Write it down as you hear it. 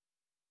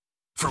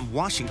From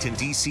Washington,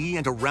 D.C.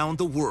 and around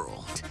the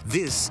world,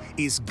 this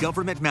is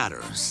Government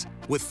Matters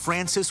with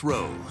Francis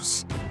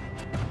Rose.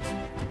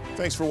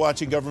 Thanks for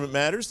watching Government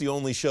Matters, the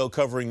only show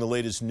covering the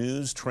latest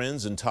news,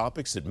 trends, and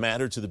topics that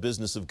matter to the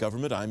business of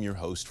government. I'm your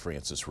host,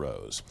 Francis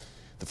Rose.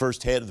 The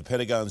first head of the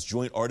Pentagon's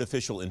Joint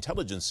Artificial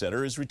Intelligence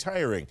Center is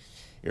retiring.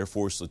 Air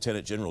Force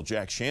Lieutenant General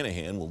Jack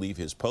Shanahan will leave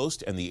his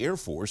post and the Air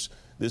Force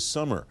this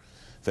summer.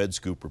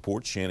 FedScoop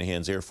reports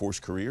Shanahan's Air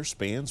Force career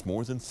spans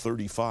more than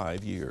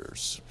 35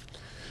 years.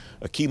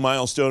 A key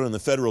milestone in the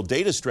federal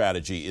data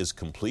strategy is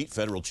complete.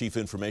 Federal Chief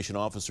Information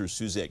Officer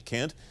Suzette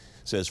Kent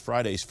says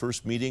Friday's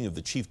first meeting of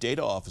the Chief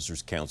Data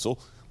Officers Council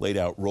laid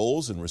out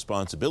roles and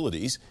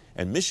responsibilities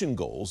and mission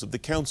goals of the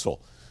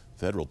council.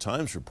 Federal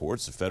Times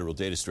reports the federal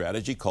data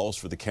strategy calls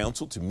for the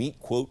council to meet,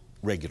 quote,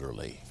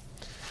 regularly.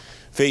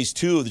 Phase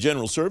 2 of the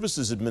General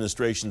Services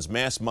Administration's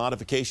mass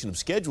modification of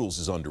schedules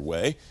is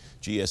underway.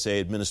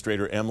 GSA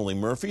Administrator Emily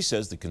Murphy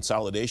says the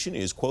consolidation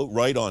is, quote,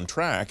 right on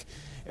track.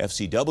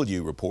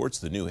 FCW reports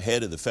the new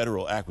head of the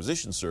Federal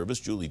Acquisition Service,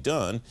 Julie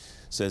Dunn,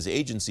 says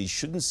agencies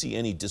shouldn't see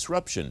any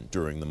disruption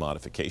during the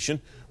modification.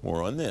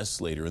 More on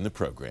this later in the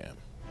program.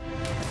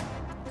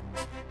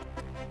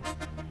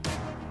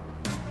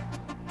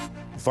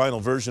 The final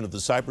version of the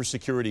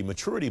Cybersecurity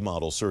Maturity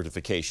Model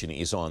certification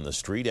is on the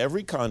street.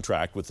 Every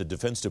contract with the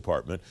Defense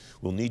Department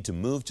will need to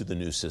move to the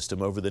new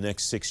system over the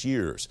next 6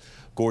 years.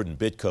 Gordon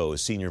Bitko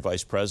is Senior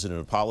Vice President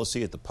of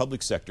Policy at the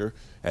Public Sector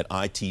at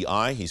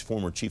ITI. He's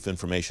former Chief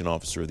Information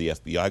Officer of the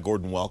FBI.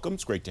 Gordon, welcome.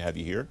 It's great to have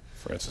you here.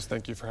 Francis,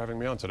 thank you for having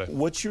me on today.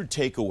 What's your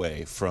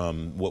takeaway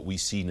from what we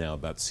see now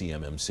about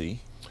CMMC?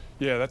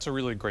 Yeah, that's a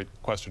really great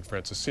question,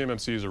 Francis.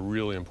 CMMC is a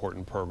really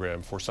important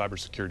program for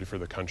cybersecurity for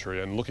the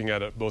country, and looking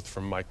at it both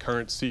from my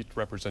current seat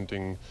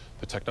representing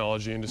the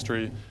technology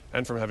industry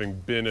and from having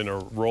been in a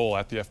role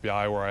at the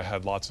FBI where I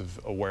had lots of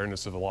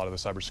awareness of a lot of the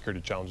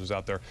cybersecurity challenges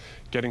out there,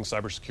 getting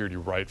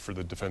cybersecurity right for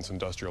the defense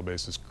industrial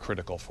base is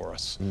critical for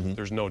us.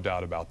 There's no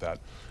doubt about that.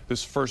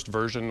 This first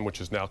version, which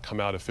has now come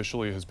out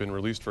officially, has been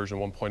released, version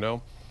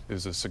 1.0,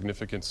 is a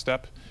significant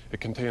step. It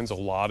contains a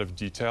lot of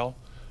detail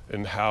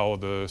and how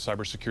the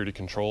cybersecurity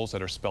controls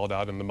that are spelled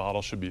out in the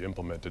model should be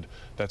implemented.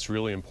 That's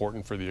really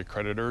important for the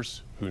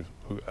accreditors,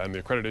 and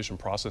the accreditation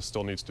process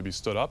still needs to be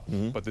stood up,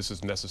 but this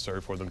is necessary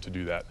for them to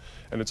do that.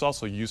 And it's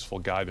also useful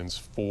guidance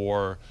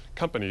for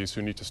companies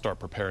who need to start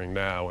preparing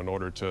now in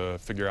order to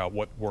figure out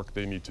what work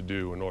they need to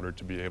do in order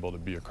to be able to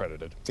be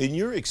accredited. In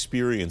your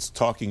experience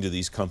talking to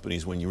these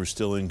companies when you were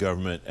still in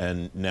government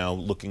and now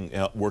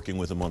working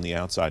with them on the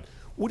outside,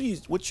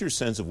 what's your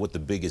sense of what the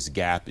biggest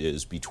gap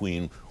is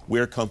between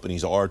where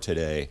companies are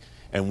today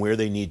and where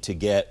they need to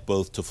get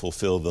both to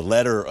fulfill the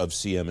letter of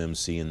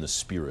CMMC and the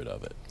spirit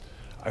of it?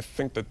 I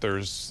think that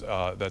there's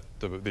that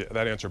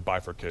answer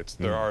bifurcates.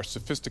 There are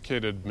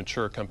sophisticated,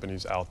 mature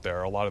companies out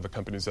there. A lot of the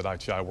companies that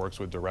ITI works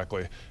with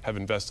directly have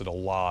invested a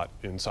lot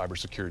in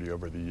cybersecurity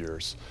over the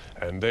years,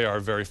 and they are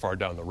very far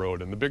down the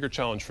road. And the bigger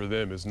challenge for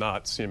them is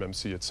not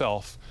CMMC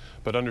itself,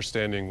 but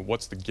understanding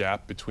what's the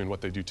gap between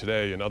what they do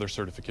today and other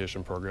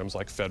certification programs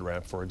like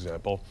FedRAMP, for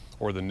example,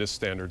 or the NIST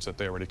standards that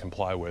they already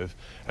comply with,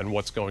 and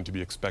what's going to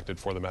be expected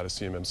for them out of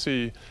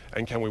CMMC,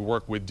 and can we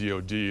work with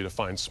DoD to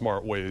find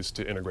smart ways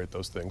to integrate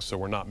those things so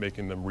we're not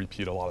making them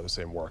repeat a lot of the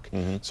same work.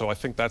 So I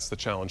think that's the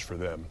challenge for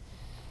them.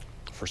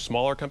 For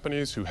smaller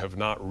companies who have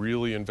not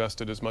really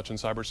invested as much in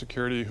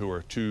cybersecurity, who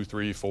are 2,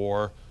 3,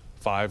 4,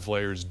 5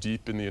 layers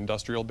deep in the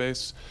industrial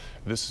base,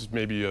 this is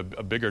maybe a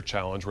bigger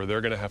challenge where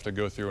they're going to have to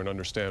go through and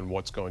understand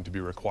what's going to be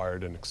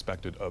required and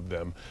expected of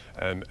them.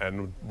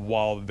 And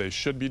while they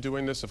should be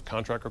doing this if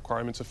contract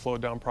requirements have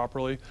flowed down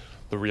properly,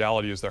 the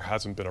reality is there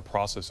hasn't been a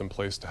process in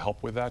place to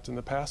help with that in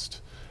the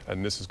past.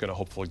 And this is going to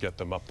hopefully get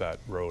them up that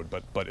road.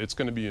 But it's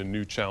going to be a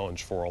new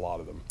challenge for a lot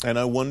of them. And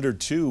I wonder,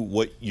 too,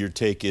 what your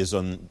take is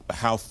on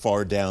how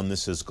far down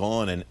this has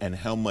gone and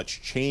how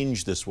much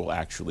change this will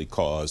actually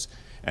cause,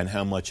 and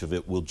how much of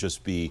it will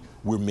just be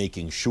we're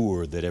making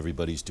sure that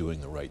everybody's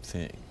doing the right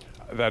thing.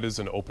 That is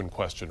an open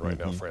question right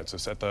now,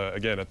 Francis. At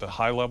the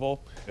high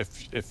level,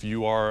 if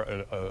you are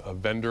a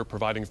vendor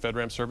providing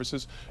FedRAMP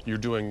services, you're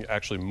doing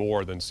actually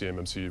more than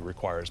CMMC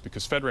requires,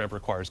 because FedRAMP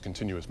requires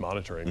continuous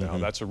monitoring now.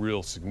 That's a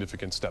real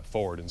significant step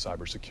forward in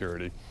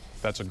cybersecurity.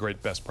 That's a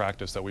great best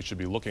practice that we should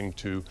be looking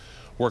to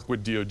work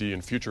with DoD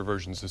in future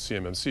versions of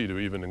CMMC to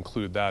even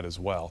include that as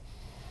well.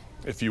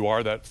 If you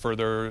are that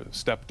further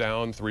step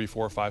down, 3,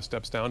 4, 5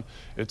 steps down,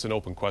 it's an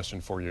open question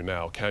for you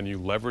now. Can you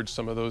leverage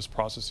some of those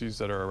processes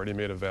that are already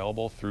made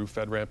available through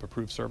FedRAMP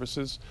approved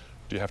services?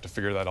 Do you have to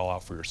figure that all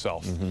out for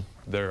yourself?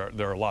 There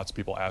are lots of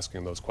people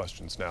asking those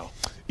questions now.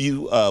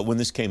 You, when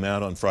this came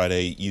out on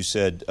Friday, you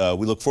said,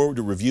 we look forward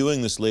to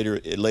reviewing this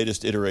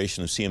latest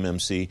iteration of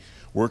CMMC,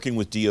 working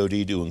with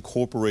DoD to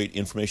incorporate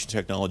information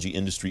technology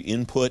industry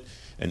input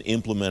and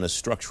implement a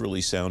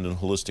structurally sound and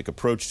holistic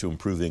approach to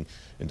improving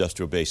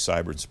industrial-based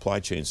cyber and supply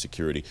chain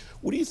security.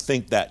 What do you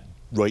think that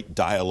right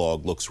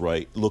dialogue looks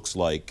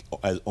like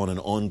on an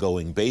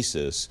ongoing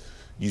basis?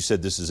 You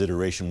said this is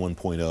iteration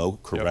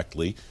 1.0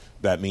 correctly. Yep.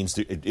 that means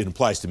it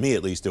implies to me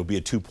at least there'll be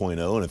a 2.0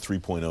 and a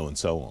 3.0 and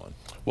so on.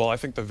 Well, I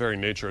think the very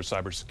nature of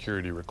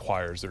cybersecurity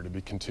requires there to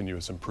be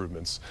continuous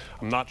improvements.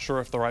 I'm not sure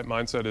if the right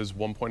mindset is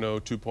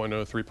 1.0, 2.0,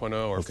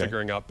 3.0, or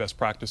figuring out best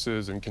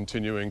practices and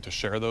continuing to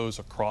share those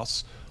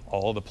across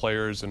all the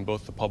players in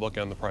both the public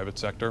and the private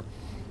sector,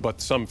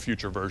 but some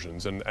future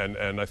versions. And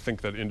I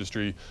think that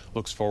industry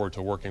looks forward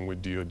to working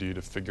with DoD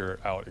to figure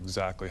out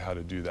exactly how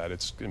to do that.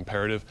 It's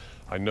imperative.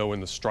 I know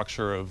in the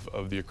structure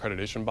of the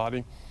accreditation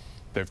body,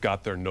 they've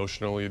got there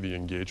notionally the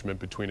engagement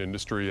between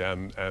industry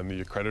and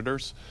the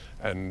accreditors,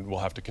 and we'll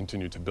have to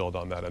continue to build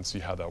on that and see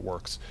how that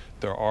works.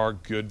 There are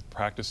good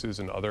practices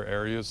in other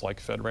areas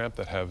like FedRAMP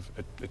that have,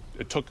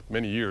 it took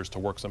many years to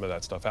work some of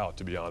that stuff out,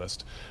 to be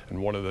honest. And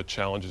one of the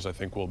challenges I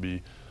think will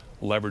be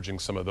leveraging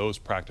some of those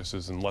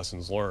practices and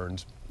lessons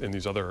learned in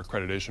these other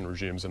accreditation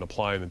regimes and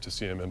applying them to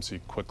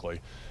CMMC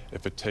quickly.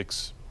 If it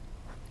takes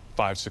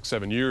 5, 6,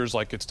 7 years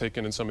like it's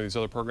taken in some of these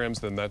other programs,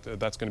 then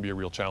that's going to be a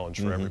real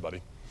challenge for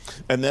everybody.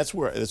 And that's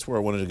where I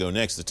wanted to go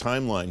next. The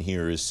timeline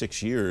here is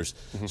 6 years.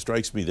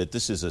 Strikes me that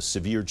this is a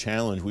severe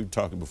challenge. We were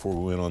talking before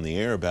we went on the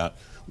air about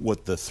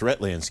what the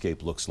threat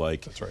landscape looks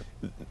like. That's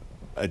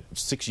right.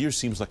 6 years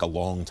seems like a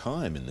long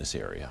time in this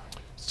area.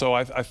 So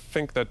I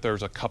think that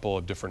there's a couple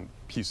of different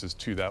pieces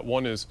to that.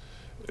 One is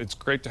it's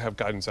great to have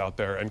guidance out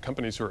there, and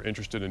companies who are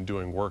interested in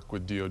doing work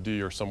with DoD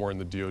or somewhere in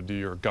the DoD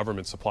or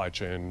government supply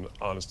chain,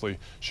 honestly,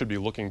 should be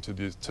looking to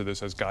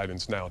this as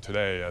guidance now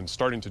today and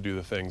starting to do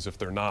the things, if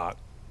they're not,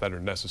 that are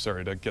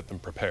necessary to get them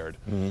prepared.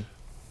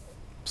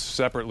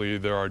 Separately,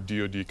 there are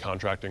DoD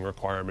contracting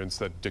requirements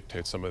that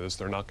dictate some of this.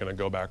 They're not going to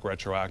go back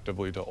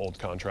retroactively to old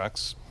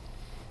contracts.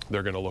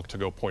 They're going to look to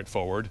go point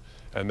forward,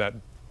 and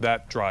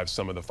that drives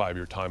some of the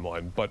 5-year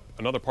timeline. But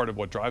another part of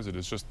what drives it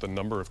is just the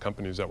number of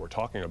companies that we're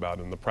talking about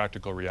and the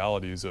practical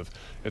realities of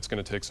it's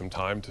going to take some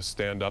time to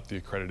stand up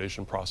the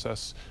accreditation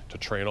process, to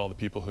train all the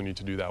people who need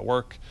to do that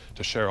work,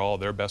 to share all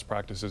their best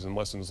practices and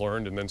lessons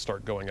learned, and then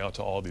start going out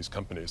to all these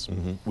companies.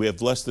 We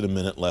have less than a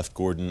minute left,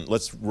 Gordon.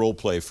 Let's role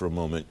play for a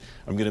moment.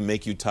 I'm going to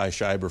make you Ty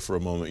Schreiber for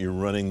a moment. You're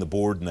running the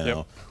board now.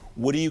 Yep.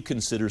 What do you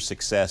consider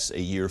success a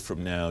year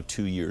from now,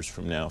 2 years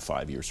from now,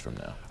 5 years from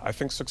now? I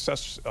think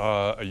success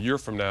a year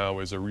from now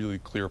is a really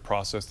clear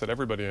process that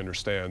everybody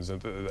understands,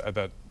 and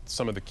that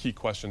some of the key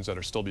questions that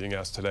are still being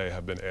asked today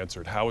have been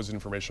answered. How is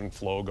information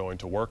flow going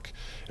to work?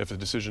 If the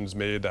decision is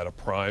made that a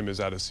prime is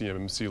at a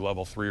CMMC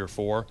level 3 or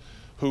 4,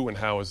 who and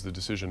how is the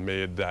decision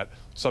made that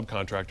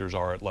subcontractors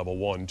are at level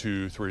 1,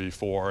 2, 3,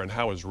 4, and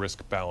how is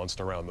risk balanced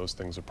around those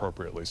things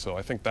appropriately? So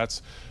I think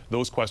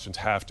those questions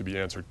have to be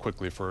answered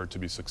quickly for it to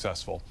be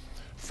successful.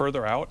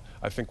 Further out,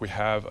 I think we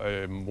have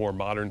a more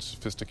modern,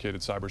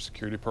 sophisticated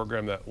cybersecurity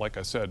program that, like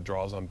I said,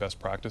 draws on best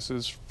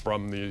practices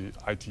from the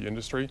IT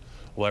industry,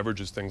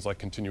 leverages things like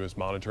continuous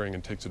monitoring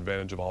and takes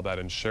advantage of all that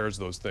and shares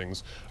those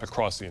things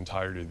across the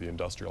entirety of the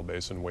industrial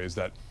base in ways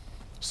that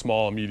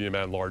small, medium,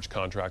 and large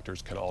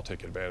contractors can all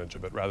take advantage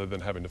of it rather than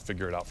having to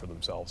figure it out for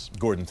themselves.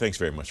 Gordon, thanks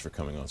very much for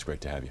coming on. It's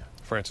great to have you.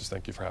 Francis,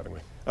 thank you for having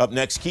me. Up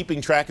next,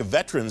 keeping track of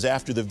veterans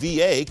after the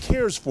VA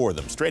cares for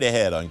them. Straight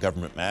ahead on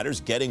Government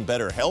Matters, getting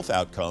better health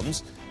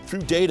outcomes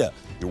through data.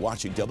 You're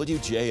watching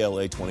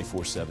WJLA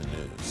 24/7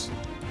 News.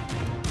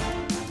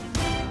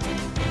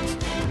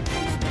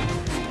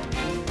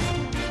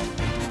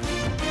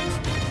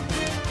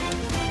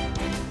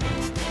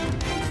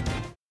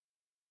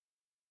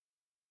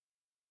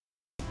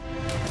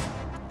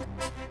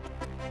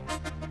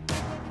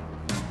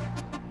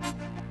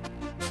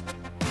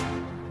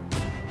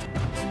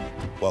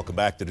 Welcome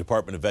back. The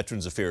Department of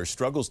Veterans Affairs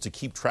struggles to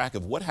keep track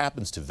of what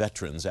happens to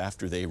veterans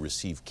after they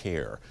receive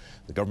care.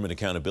 The Government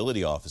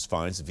Accountability Office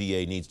finds the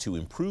VA needs to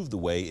improve the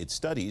way it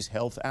studies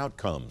health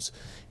outcomes.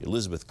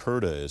 Elizabeth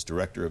Kurta is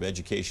Director of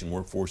Education,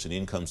 Workforce, and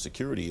Income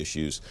Security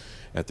Issues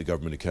at the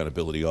Government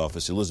Accountability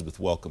Office. Elizabeth,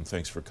 welcome.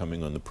 Thanks for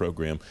coming on the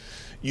program.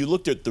 You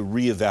looked at the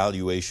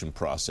reevaluation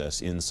process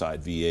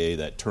inside VA,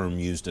 that term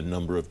used a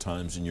number of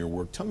times in your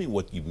work. Tell me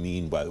what you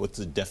mean by what's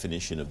the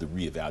definition of the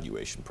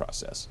reevaluation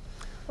process?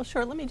 Well,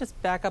 sure. Let me just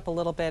back up a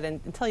little bit and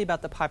tell you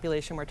about the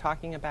population we're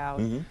talking about.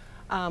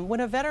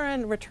 When a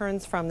veteran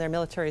returns from their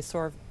military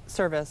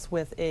service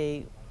with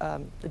a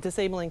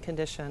disabling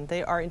condition,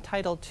 they are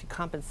entitled to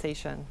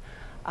compensation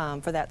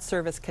for that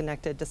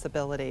service-connected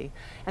disability.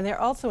 And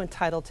they're also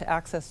entitled to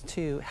access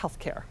to health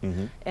care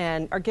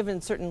and are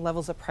given certain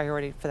levels of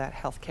priority for that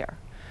health care.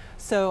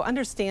 So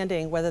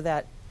understanding whether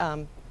that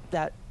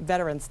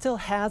veteran still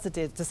has a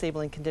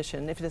disabling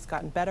condition, if it has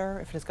gotten better,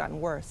 if it has gotten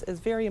worse, is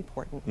very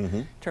important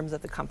in terms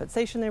of the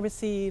compensation they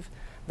receive,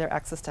 their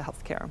access to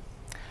health care.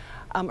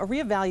 A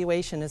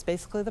reevaluation is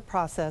basically the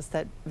process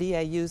that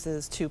VA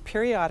uses to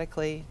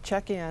periodically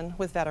check in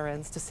with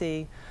veterans to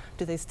see,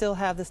 do they still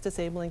have this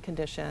disabling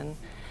condition?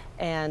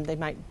 And they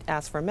might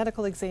ask for a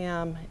medical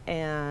exam,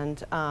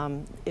 and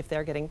if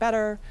they're getting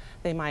better,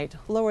 they might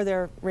lower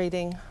their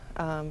rating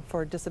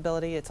for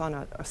disability. It's on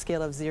a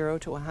scale of 0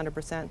 to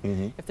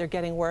 100%. If they're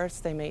getting worse,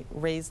 they may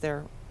raise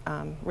their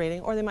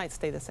rating, or they might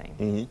stay the same.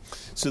 Mm-hmm.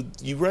 So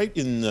you write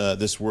in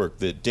this work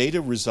that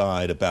data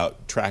reside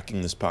about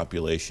tracking this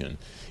population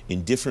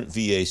in different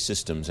VA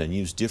systems and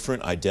use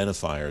different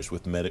identifiers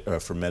with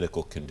for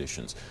medical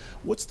conditions.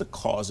 What's the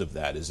cause of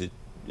that? Is it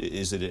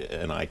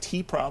an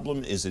IT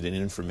problem? Is it an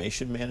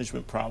information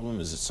management problem?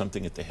 Is it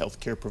something at the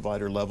healthcare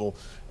provider level?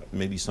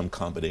 Maybe some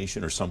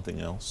combination or something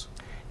else?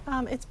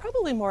 It's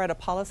probably more at a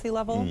policy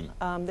level.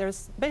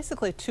 There's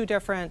basically two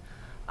different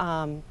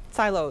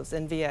silos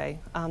in VA.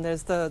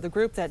 There's the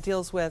group that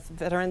deals with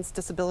veterans'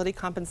 disability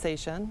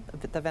compensation,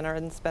 the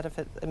Veterans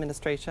Benefit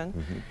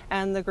Administration,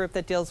 and the group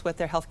that deals with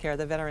their health care,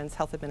 the Veterans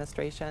Health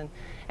Administration.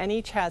 And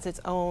each has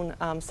its own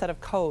set of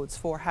codes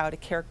for how to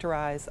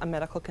characterize a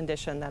medical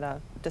condition that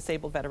a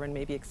disabled veteran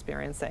may be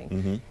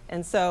experiencing.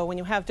 And so when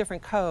you have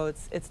different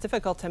codes, it's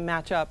difficult to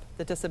match up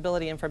the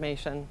disability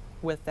information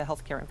with the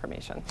healthcare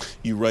information.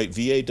 You write,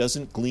 VA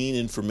doesn't glean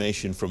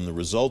information from the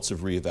results of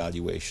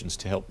reevaluations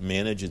to help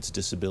manage its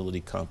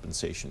disability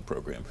compensation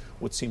program.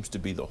 What seems to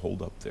be the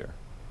holdup there?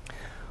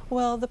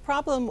 Well, the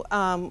problem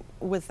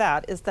with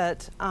that is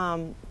that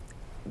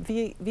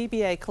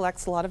VBA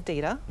collects a lot of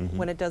data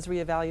when it does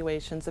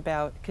reevaluations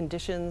about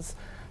conditions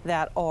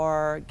that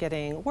are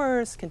getting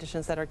worse,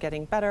 conditions that are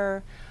getting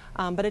better.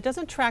 But it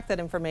doesn't track that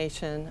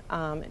information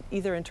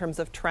either in terms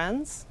of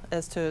trends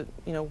as to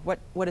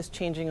what is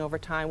changing over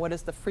time, what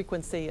is the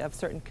frequency of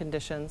certain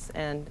conditions,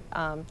 and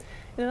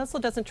it also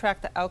doesn't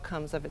track the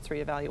outcomes of its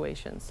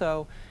reevaluation.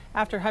 So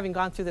after having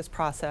gone through this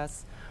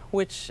process,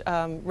 which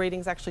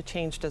ratings actually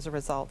changed as a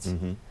result.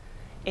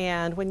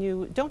 And when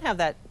you don't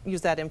have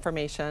use that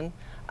information,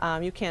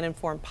 you can't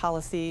inform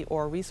policy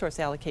or resource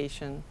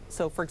allocation.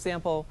 So for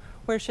example,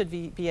 where should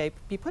VA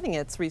be putting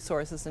its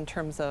resources in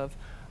terms of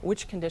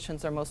which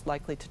conditions are most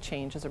likely to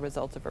change as a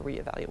result of a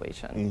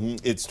reevaluation?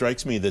 It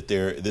strikes me that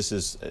this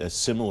is a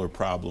similar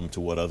problem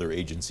to what other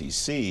agencies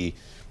see,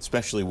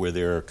 especially where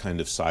there are kind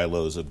of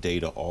silos of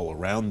data all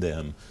around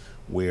them,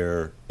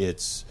 where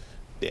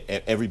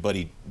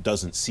everybody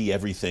doesn't see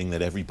everything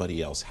that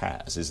everybody else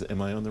has.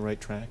 Am I on the right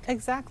track?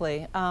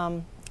 Exactly.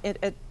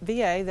 At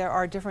VA, there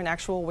are different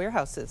actual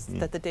warehouses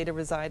that the data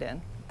reside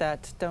in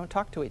that don't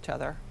talk to each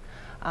other.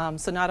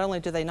 So not only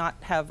do they not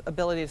have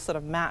ability to sort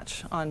of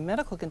match on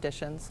medical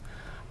conditions,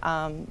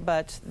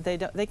 but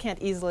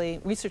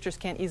researchers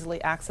can't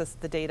easily access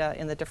the data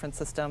in the different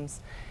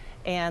systems,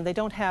 and they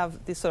don't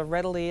have these sort of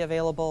readily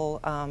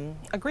available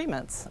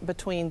agreements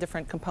between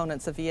different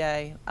components of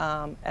VA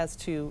as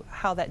to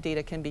how that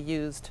data can be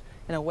used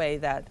in a way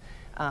that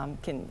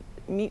can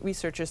meet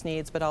researchers'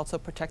 needs, but also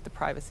protect the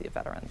privacy of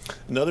veterans.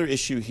 Another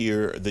issue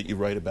here that you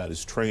write about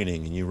is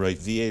training, and you write,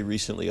 VA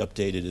recently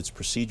updated its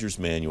procedures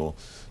manual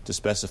to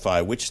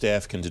specify which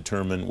staff can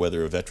determine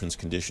whether a veteran's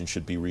condition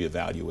should be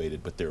reevaluated,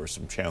 but there are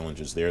some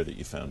challenges there that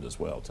you found as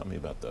well. Tell me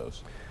about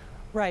those.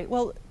 Right.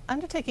 Well,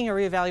 undertaking a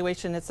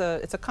reevaluation,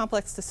 it's a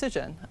complex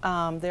decision.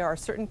 There are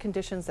certain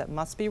conditions that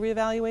must be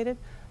reevaluated.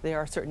 There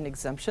are certain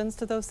exemptions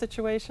to those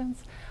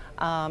situations.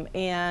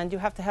 And you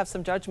have to have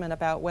some judgment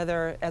about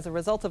whether, as a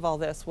result of all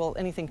this, will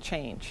anything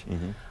change.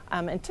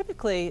 And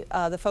typically,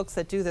 the folks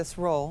that do this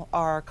role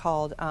are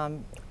called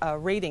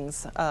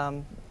ratings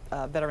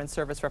veteran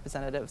service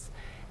representatives.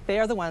 They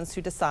are the ones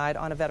who decide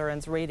on a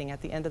veteran's rating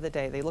at the end of the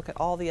day. They look at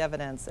all the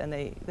evidence and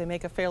they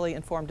make a fairly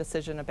informed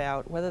decision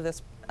about whether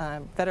this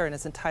veteran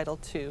is entitled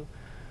to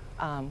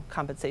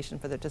compensation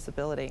for their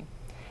disability.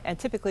 And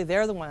typically,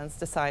 they're the ones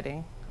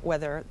deciding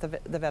whether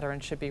the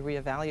veteran should be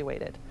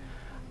reevaluated.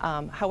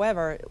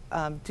 However,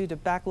 due to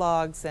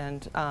backlogs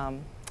and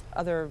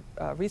other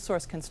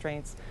resource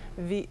constraints,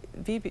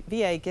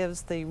 VA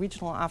gives the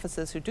regional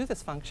offices who do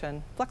this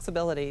function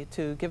flexibility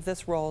to give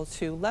this role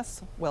to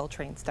less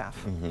well-trained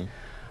staff.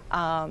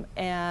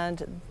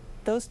 And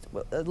those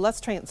less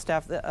trained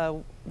staff,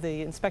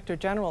 the Inspector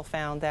General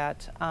found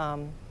that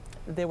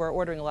they were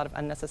ordering a lot of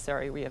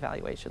unnecessary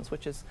reevaluations,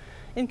 which is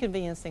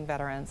inconveniencing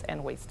veterans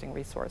and wasting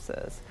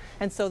resources.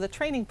 And so the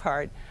training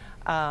part,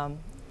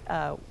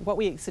 what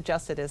we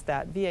suggested is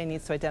that VA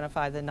needs to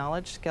identify the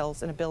knowledge,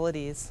 skills, and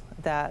abilities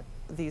that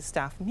these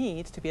staff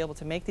need to be able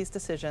to make these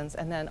decisions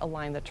and then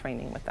align the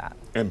training with that.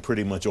 And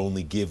pretty much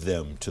only give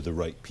them to the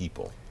right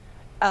people.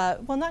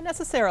 Well, not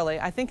necessarily.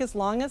 I think as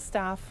long as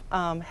staff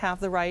have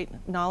the right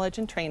knowledge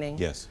and training,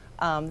 yes,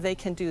 they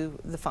can do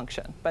the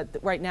function. But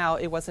right now,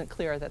 it wasn't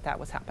clear that that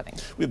was happening.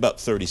 We have about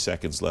 30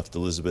 seconds left,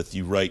 Elizabeth.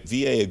 You write,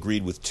 VA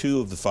agreed with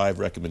 2 of the 5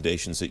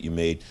 recommendations that you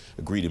made,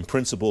 agreed in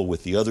principle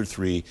with the other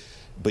 3,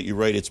 but you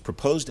write its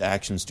proposed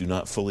actions do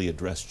not fully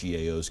address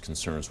GAO's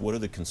concerns. What are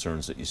the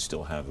concerns that you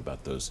still have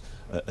about those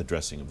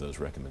addressing of those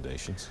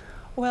recommendations?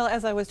 Well,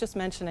 as I was just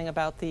mentioning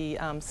about the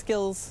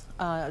skills,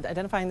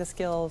 identifying the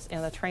skills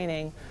and the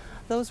training,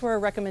 those were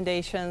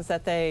recommendations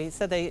that they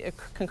said they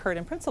concurred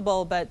in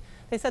principle, but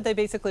they said they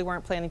basically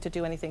weren't planning to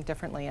do anything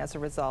differently as a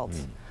result.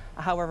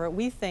 However,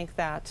 we think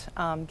that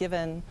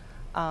given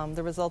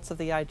the results of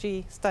the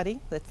IG study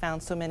that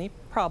found so many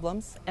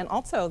problems, and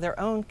also their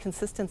own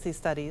consistency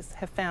studies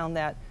have found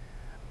that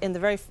in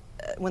the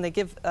when they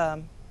give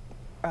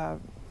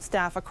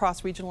staff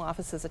across regional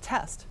offices a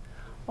test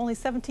only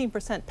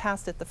 17%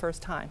 passed it the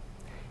first time.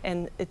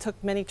 And it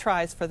took many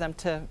tries for them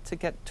to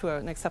get to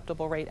an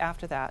acceptable rate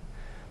after that.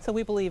 So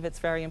we believe it's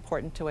very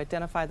important to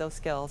identify those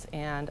skills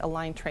and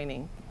align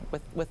training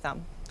with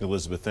them.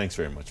 Elizabeth, thanks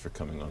very much for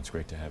coming on. It's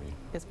great to have you.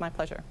 It's my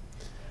pleasure.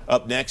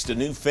 Up next, a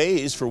new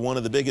phase for one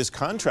of the biggest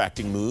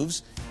contracting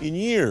moves in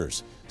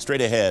years.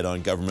 Straight ahead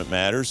on Government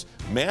Matters,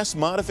 Mass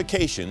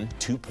Modification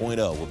 2.0.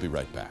 We'll be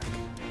right back.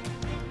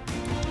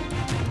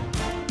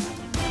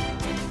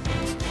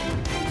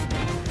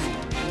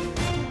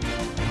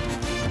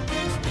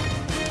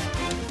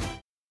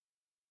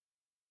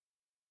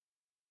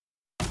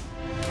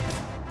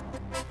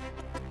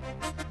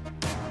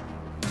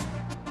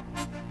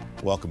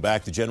 Welcome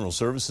back. The General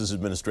Services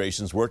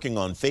Administration is working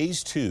on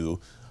Phase 2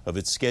 of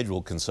its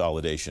schedule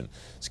consolidation.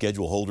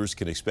 Schedule holders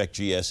can expect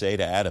GSA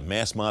to add a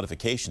mass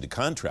modification to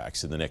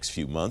contracts in the next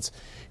few months.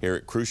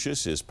 Eric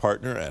Crusius is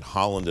partner at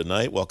Holland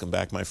Knight. Welcome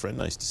back, my friend.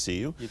 Nice to see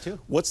you. You too.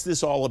 What's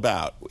this all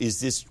about? Is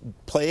this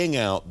playing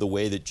out the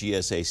way that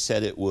GSA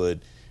said it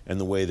would and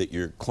the way that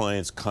your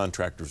clients,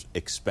 contractors,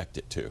 expect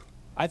it to?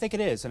 I think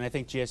it is, and I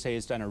think GSA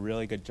has done a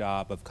really good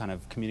job of kind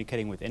of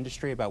communicating with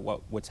industry about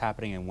what's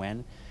happening and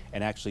when,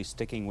 and actually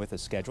sticking with a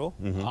schedule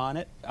on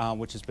it,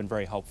 which has been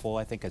very helpful,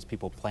 I think, as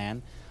people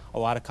plan. A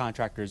lot of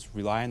contractors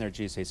rely on their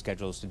GSA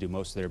schedules to do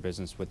most of their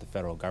business with the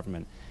federal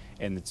government,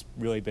 and it's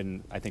really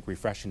been, I think,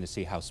 refreshing to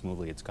see how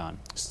smoothly it's gone.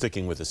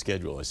 Sticking with a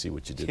schedule, I see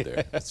what you did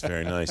there. That's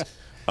very nice.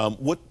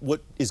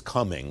 What is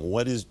coming?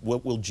 What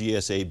will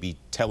GSA be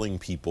telling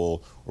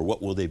people, or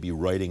what will they be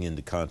writing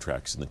into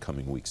contracts in the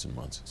coming weeks and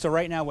months? So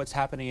right now what's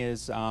happening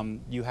is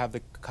you have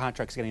the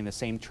contracts getting the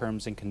same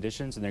terms and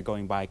conditions, and they're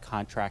going by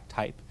contract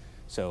type.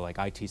 So like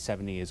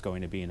IT-70 is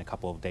going to be in a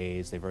couple of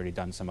days. They've already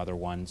done some other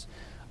ones.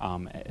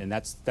 And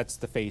that's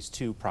the Phase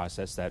 2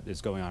 process that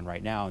is going on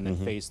right now. And then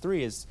Phase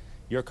 3 is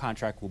your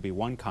contract will be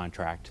one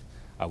contract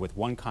with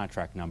one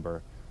contract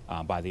number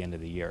by the end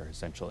of the year,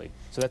 essentially.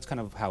 So that's kind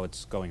of how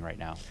it's going right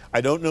now.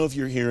 I don't know if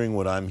you're hearing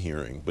what I'm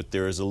hearing, but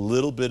there is a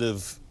little bit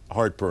of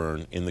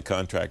heartburn in the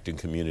contracting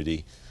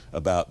community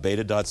about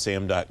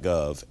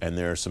beta.sam.gov, and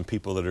there are some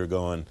people that are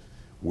going,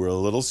 we're a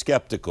little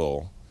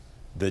skeptical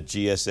that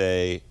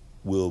GSA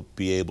will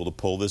be able to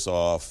pull this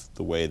off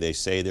the way they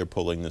say they're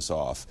pulling this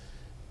off.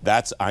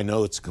 I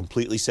know it's a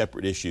completely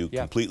separate issue,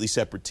 completely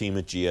separate team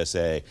at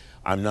GSA.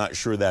 I'm not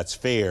sure that's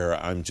fair.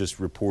 I'm just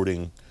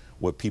reporting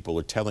what people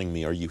are telling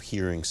me. Are you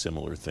hearing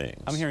similar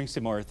things? I'm hearing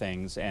similar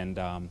things, and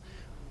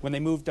when they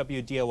moved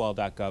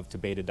WDOL.gov to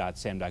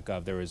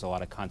beta.sam.gov, there was a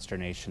lot of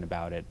consternation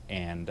about it,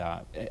 and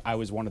I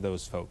was one of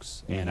those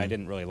folks, and I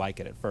didn't really like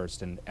it at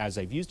first, and as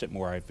I've used it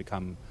more, I've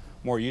become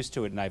more used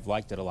to it, and I've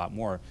liked it a lot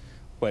more.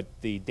 But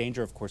the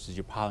danger, of course, is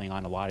you're piling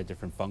on a lot of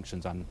different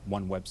functions on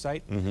one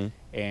website,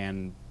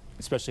 and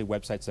especially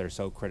websites that are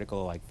so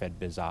critical like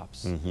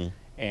FedBizOps,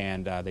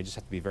 and they just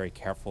have to be very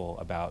careful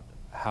about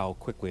how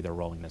quickly they're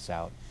rolling this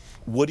out.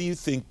 What do you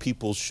think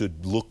people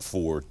should look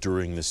for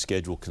during the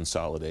schedule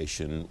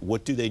consolidation?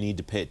 What do they need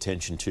to pay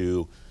attention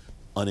to?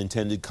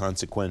 Unintended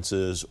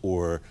consequences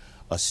or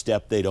a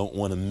step they don't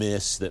want to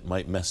miss that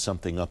might mess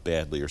something up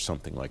badly or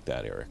something like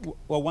that, Eric?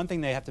 Well, one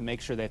thing they have to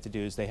make sure they have to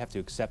do is they have to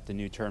accept the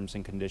new terms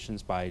and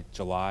conditions by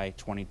July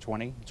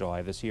 2020,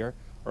 July this year,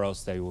 or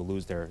else they will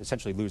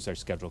essentially lose their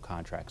scheduled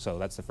contract. So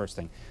that's the first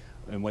thing.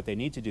 And what they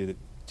need to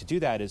do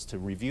that is to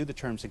review the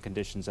terms and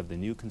conditions of the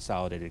new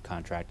consolidated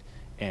contract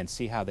and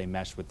see how they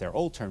mesh with their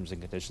old terms and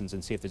conditions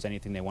and see if there's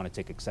anything they want to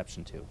take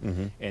exception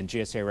to. And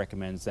GSA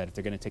recommends that if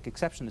they're going to take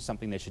exception to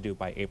something, they should do it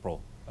by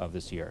April of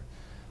this year.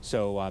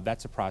 So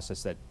that's a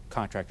process that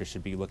contractors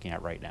should be looking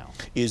at right now.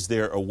 Is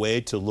there a way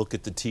to look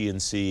at the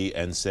T&C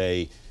and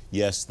say,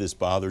 yes, this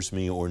bothers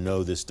me, or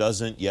no, this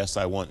doesn't? Yes,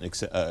 I want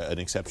an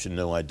exception,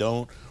 no, I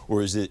don't?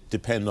 Or is it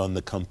depend on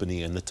the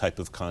company and the type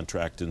of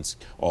contract and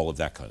all of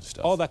that kind of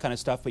stuff? All that kind of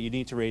stuff, but you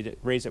need to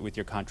raise it with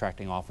your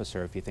contracting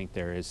officer if you think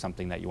there is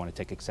something that you want to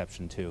take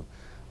exception to.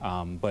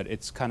 But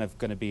it's kind of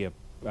going to be a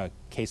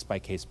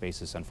case-by-case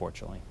basis,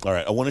 unfortunately. All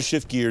right, I want to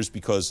shift gears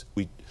because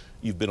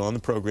you've been on the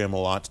program a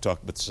lot to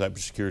talk about the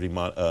cybersecurity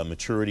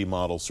maturity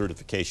model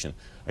certification.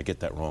 I get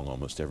that wrong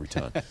almost every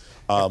time.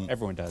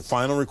 Everyone does.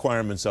 Final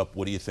requirements up.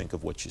 What do you think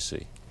of what you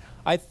see?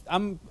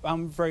 I'm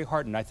very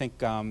heartened. I think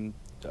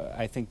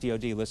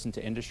DoD listened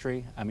to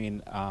industry. I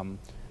mean,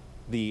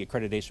 the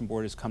accreditation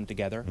board has come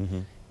together,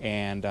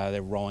 and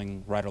they're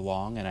rolling right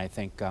along. And I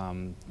think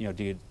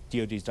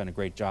DoD's done a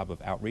great job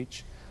of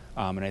outreach.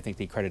 And I think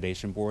the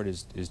accreditation board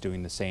is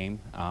doing the same.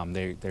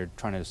 They're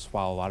trying to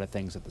swallow a lot of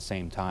things at the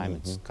same time.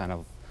 It's kind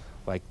of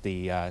like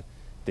the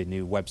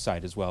new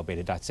website as well,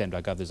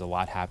 beta.sam.gov. There's a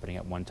lot happening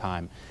at one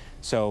time.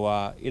 So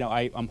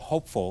I'm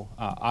hopeful.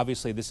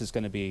 Obviously, this is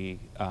going to be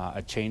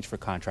a change for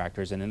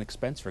contractors and an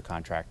expense for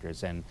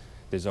contractors. And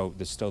there's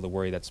still the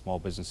worry that small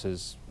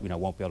businesses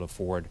won't be able to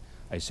afford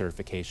a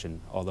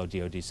certification, although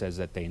DoD says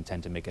that they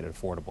intend to make it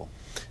affordable.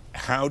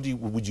 How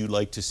would you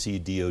like to see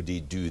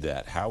DoD do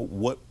that?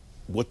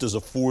 What does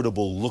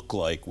affordable look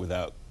like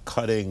without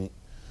cutting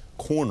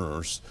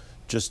corners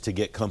just to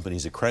get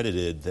companies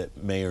accredited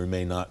that may or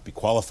may not be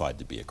qualified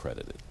to be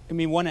accredited? I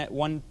mean,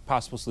 one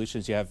possible solution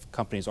is you have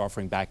companies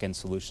offering back-end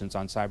solutions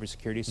on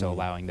cybersecurity, so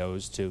allowing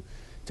those to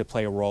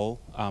play a role,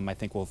 I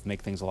think will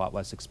make things a lot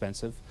less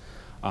expensive.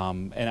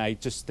 And I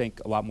just think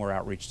a lot more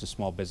outreach to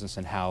small business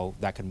and how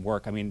that can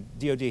work. I mean,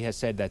 DoD has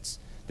said this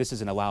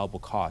is an allowable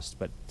cost,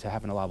 but to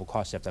have an allowable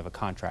cost, you have to have a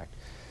contract.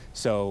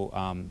 So,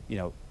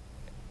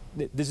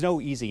 there's no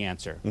easy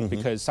answer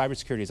because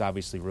cybersecurity is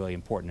obviously really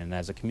important, and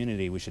as a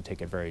community, we should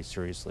take it very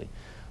seriously.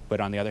 But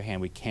on the other hand,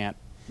 we can't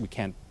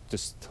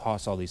just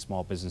toss all these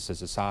small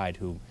businesses aside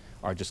who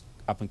are just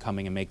up and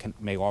coming and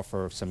may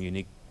offer some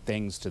unique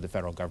things to the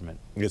federal government.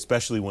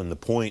 Especially when the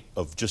point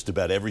of just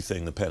about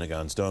everything the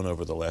Pentagon's done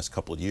over the last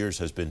couple of years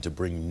has been to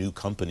bring new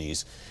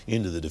companies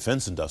into the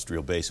defense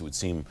industrial base. It would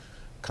seem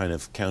kind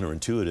of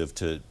counterintuitive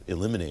to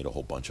eliminate a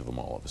whole bunch of them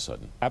all of a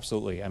sudden.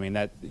 Absolutely. I mean,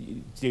 that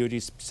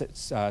DoD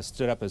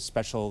stood up a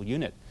special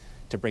unit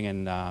to bring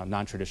in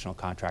non-traditional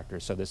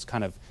contractors. So this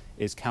kind of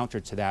is counter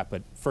to that,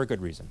 but for a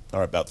good reason. All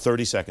right, about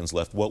 30 seconds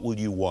left. What will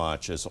you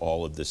watch as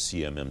all of this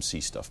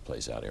CMMC stuff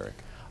plays out, Eric?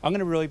 I'm going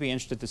to really be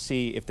interested to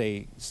see if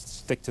they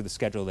stick to the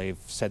schedule they've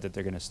said that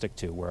they're going to stick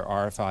to, where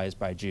RFIs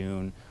by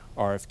June,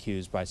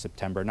 RFQs by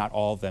September. Not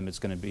all of them is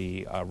going to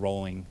be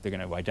rolling. They're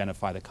going to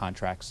identify the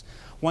contracts.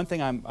 One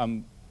thing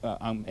I'm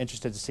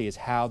interested to see is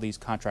how these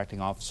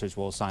contracting officers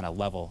will assign a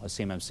level, a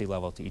CMMC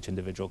level, to each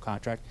individual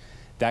contract.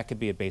 That could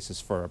be a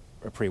basis for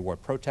a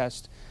pre-award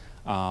protest.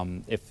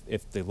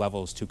 If the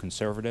level is too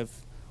conservative,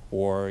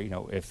 or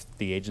if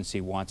the agency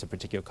wants a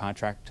particular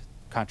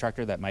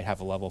contractor that might have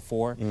a level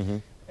 4,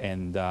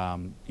 and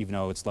even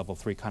though it's level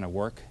 3 kind of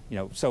work,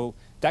 so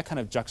that kind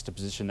of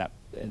juxtaposition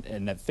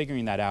and that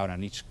figuring that out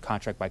on each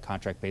contract by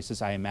contract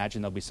basis, I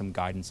imagine there'll be some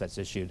guidance that's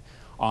issued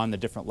on the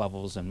different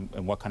levels and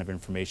what kind of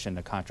information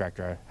the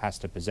contractor has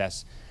to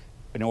possess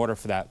in order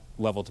for that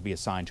level to be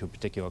assigned to a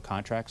particular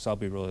contract. So I'll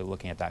be really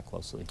looking at that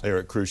closely.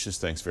 Eric Crusius,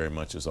 thanks very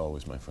much as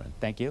always, my friend.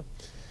 Thank you.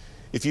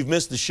 If you've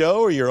missed the show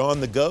or you're on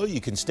the go,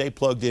 you can stay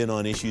plugged in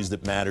on issues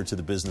that matter to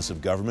the business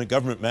of government.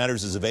 Government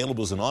Matters is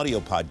available as an audio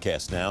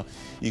podcast now.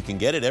 You can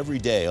get it every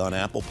day on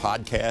Apple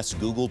Podcasts,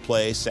 Google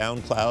Play,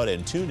 SoundCloud,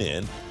 and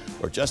TuneIn,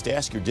 or just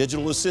ask your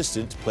digital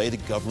assistant to play the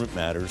Government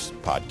Matters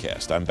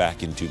podcast. I'm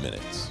back in 2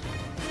 minutes.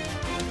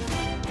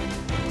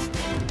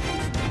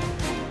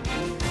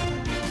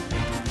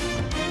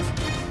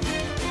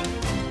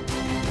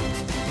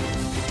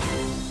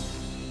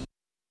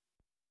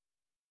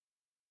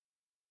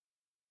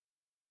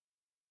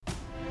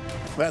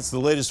 That's the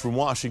latest from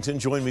Washington.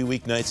 Join me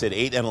weeknights at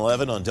 8 and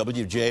 11 on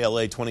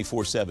WJLA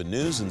 24/7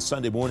 News and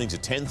Sunday mornings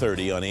at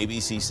 10:30 on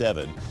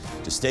ABC7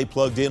 to stay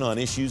plugged in on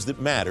issues that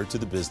matter to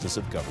the business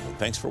of government.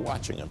 Thanks for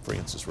watching. I'm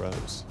Francis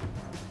Rose.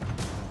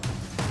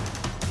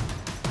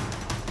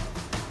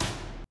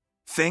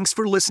 Thanks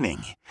for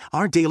listening.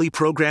 Our daily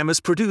program is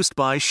produced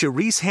by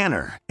Cherise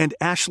Hanner and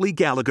Ashley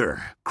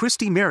Gallagher.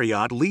 Christy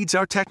Marriott leads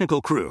our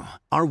technical crew.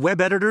 Our web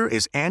editor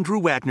is Andrew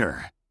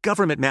Wagner.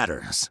 Government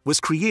Matters was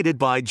created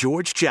by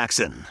George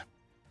Jackson.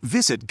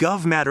 Visit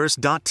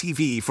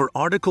govmatters.tv for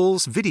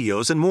articles,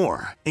 videos, and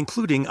more,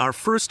 including our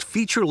first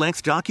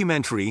feature-length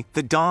documentary,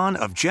 The Dawn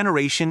of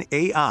Generation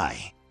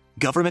AI.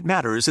 Government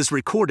Matters is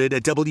recorded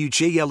at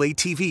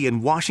WJLA-TV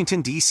in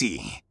Washington,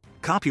 D.C.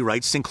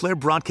 Copyright Sinclair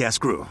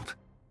Broadcast Group.